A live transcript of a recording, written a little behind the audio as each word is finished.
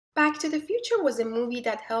Back to the Future was a movie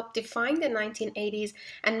that helped define the 1980s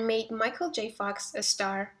and made Michael J. Fox a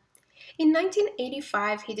star. In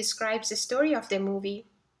 1985, he describes the story of the movie.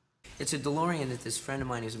 It's a DeLorean that this friend of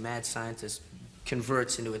mine who's a mad scientist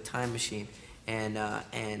converts into a time machine, and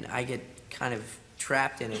I get kind of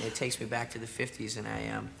trapped in it. It takes me back to the 50s, and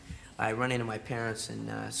I run into my parents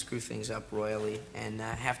and screw things up royally, and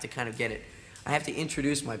have to kind of get it. I have to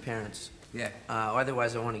introduce my parents. Yeah.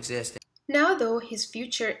 Otherwise, I won't exist. Now, though, his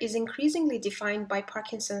future is increasingly defined by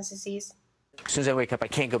Parkinson's disease. As soon as I wake up, I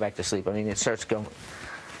can't go back to sleep. I mean, it starts going.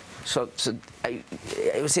 I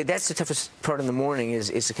would say that's the toughest part in the morning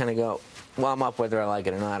is to kind of go, well, I'm up whether I like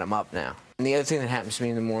it or not. I'm up now. And the other thing that happens to me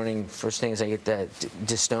in the morning, first thing is I get that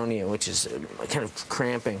dystonia, which is kind of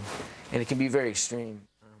cramping, and it can be very extreme.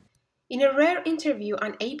 In a rare interview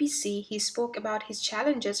on ABC, he spoke about his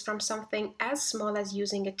challenges from something as small as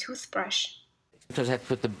using a toothbrush. Sometimes I have to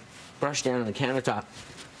put the brush down on the countertop,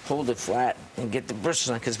 hold it flat, and get the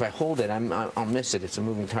bristles on, because if I hold it, I'll miss it. It's a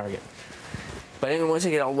moving target. But then once I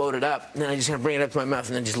get all loaded up, then I just gotta bring it up to my mouth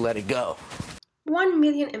and then just let it go. 1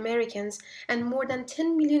 million Americans and more than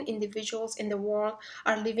 10 million individuals in the world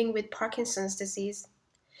are living with Parkinson's disease.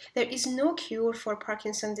 There is no cure for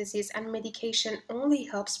Parkinson's disease, and medication only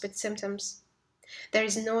helps with symptoms. There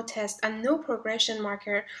is no test and no progression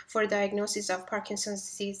marker for diagnosis of Parkinson's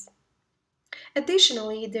disease.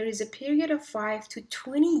 Additionally, there is a period of 5 to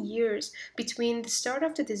 20 years between the start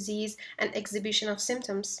of the disease and exhibition of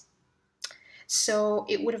symptoms. So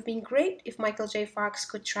it would have been great if Michael J. Fox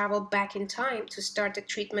could travel back in time to start the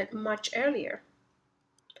treatment much earlier.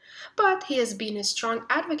 But he has been a strong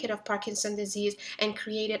advocate of Parkinson's disease and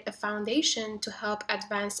created a foundation to help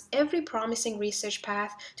advance every promising research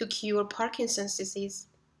path to cure Parkinson's disease.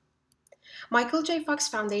 Michael J. Fox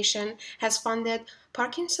Foundation has funded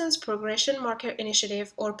Parkinson's Progression Marker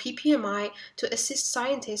Initiative, or PPMI, to assist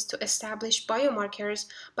scientists to establish biomarkers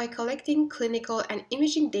by collecting clinical and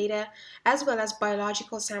imaging data as well as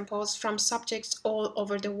biological samples from subjects all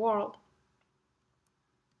over the world.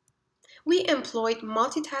 We employed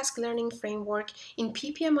multitask learning framework in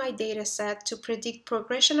PPMI dataset to predict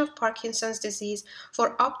progression of Parkinson's disease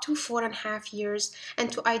for up to 4.5 years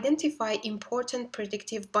and to identify important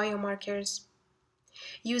predictive biomarkers.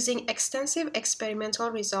 Using extensive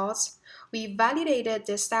experimental results, we validated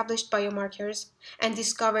the established biomarkers and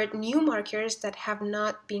discovered new markers that have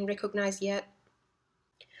not been recognized yet.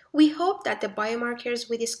 We hope that the biomarkers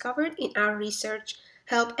we discovered in our research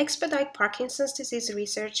help expedite Parkinson's disease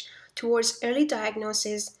research towards early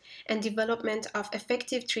diagnosis and development of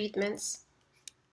effective treatments.